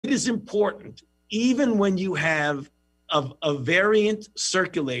it is important, even when you have a variant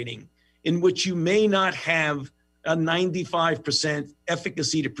circulating in which you may not have a 95%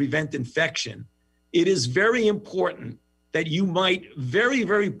 efficacy to prevent infection, it is very important that you might very,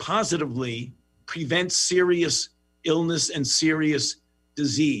 very positively prevent serious illness and serious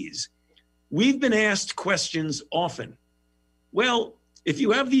disease. We've been asked questions often. Well, if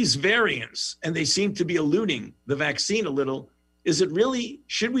you have these variants and they seem to be eluding the vaccine a little,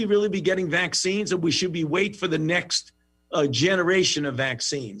 should we really be getting vaccines, or should we wait for the next generation of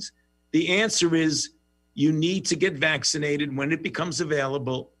vaccines? The answer is you need to get vaccinated when it becomes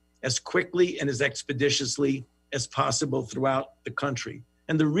available as quickly and as expeditiously as possible throughout the country.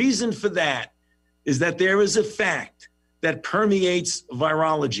 And the reason for that is that there is a fact that permeates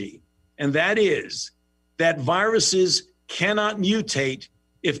virology, and that is that viruses cannot mutate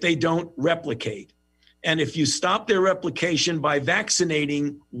if they don't replicate. And if you stop their replication by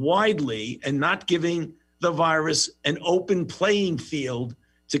vaccinating widely and not giving the virus an open playing field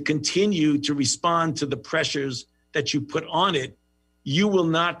to continue to respond to the pressures that you put on it, you will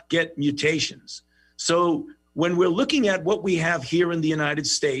not get mutations. So when we're looking at what we have here in the United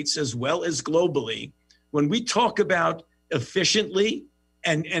States, as well as globally, when we talk about efficiently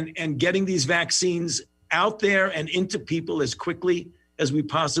and getting these vaccines out there and into people as quickly as we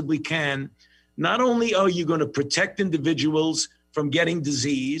possibly can, not only are you going to protect individuals from getting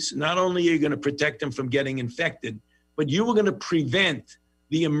disease, not only are you going to protect them from getting infected, but you are going to prevent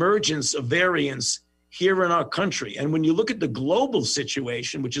the emergence of variants here in our country. And when you look at the global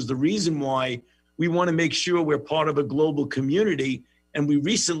situation, which is the reason why we want to make sure we're part of a global community, and we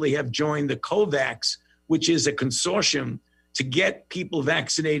recently have joined the COVAX, which is a consortium to get people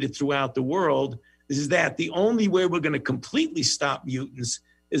vaccinated throughout the world, is that the only way we're going to completely stop mutants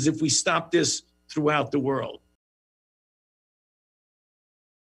is if we stop this throughout the world.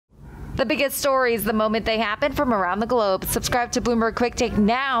 The biggest stories the moment they happen from around the globe. Subscribe to Bloomberg Quick Take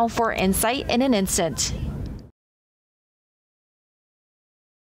now for insight in an instant.